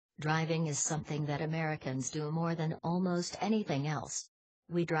Driving is something that Americans do more than almost anything else.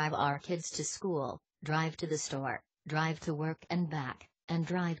 We drive our kids to school, drive to the store, drive to work and back, and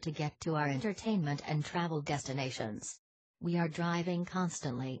drive to get to our entertainment and travel destinations. We are driving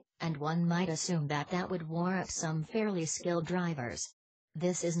constantly, and one might assume that that would warrant some fairly skilled drivers.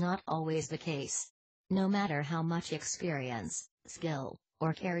 This is not always the case. No matter how much experience, skill,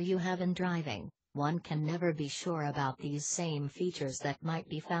 or care you have in driving, one can never be sure about these same features that might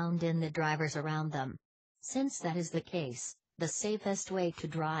be found in the drivers around them. Since that is the case, the safest way to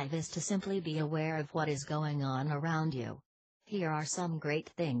drive is to simply be aware of what is going on around you. Here are some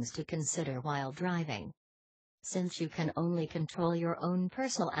great things to consider while driving. Since you can only control your own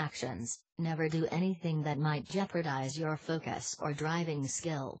personal actions, never do anything that might jeopardize your focus or driving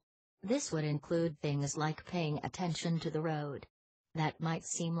skill. This would include things like paying attention to the road. That might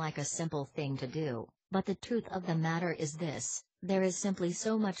seem like a simple thing to do, but the truth of the matter is this: there is simply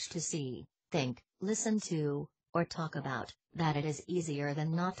so much to see, think, listen to, or talk about, that it is easier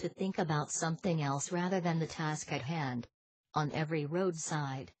than not to think about something else rather than the task at hand. On every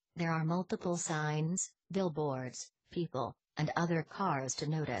roadside, there are multiple signs, billboards, people, and other cars to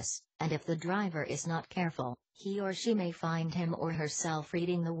notice, and if the driver is not careful, he or she may find him or herself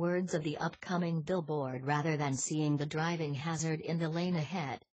reading the words of the upcoming billboard rather than seeing the driving hazard in the lane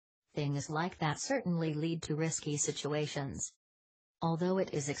ahead. Things like that certainly lead to risky situations. Although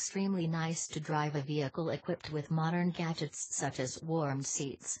it is extremely nice to drive a vehicle equipped with modern gadgets such as warmed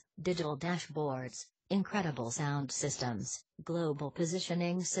seats, digital dashboards, incredible sound systems, global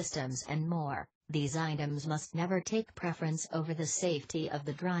positioning systems and more, these items must never take preference over the safety of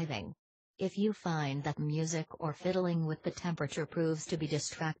the driving. If you find that music or fiddling with the temperature proves to be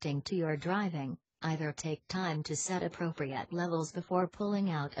distracting to your driving, either take time to set appropriate levels before pulling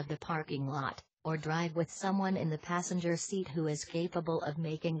out of the parking lot, or drive with someone in the passenger seat who is capable of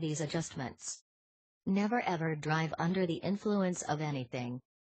making these adjustments. Never ever drive under the influence of anything.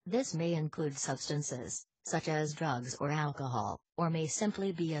 This may include substances, such as drugs or alcohol, or may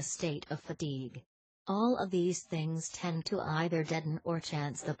simply be a state of fatigue. All of these things tend to either deaden or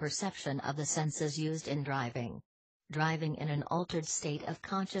chance the perception of the senses used in driving. Driving in an altered state of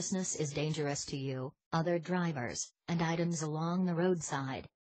consciousness is dangerous to you, other drivers, and items along the roadside.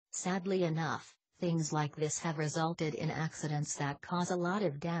 Sadly enough, things like this have resulted in accidents that cause a lot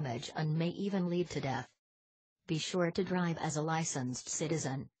of damage and may even lead to death. Be sure to drive as a licensed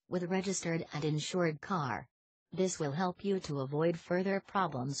citizen, with a registered and insured car. This will help you to avoid further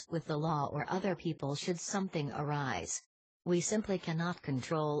problems with the law or other people should something arise. We simply cannot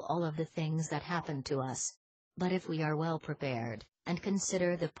control all of the things that happen to us. But if we are well prepared, and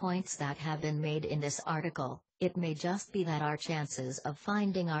consider the points that have been made in this article, it may just be that our chances of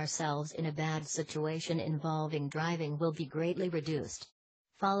finding ourselves in a bad situation involving driving will be greatly reduced.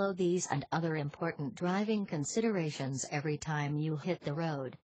 Follow these and other important driving considerations every time you hit the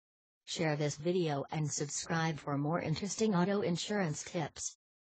road. Share this video and subscribe for more interesting auto insurance tips.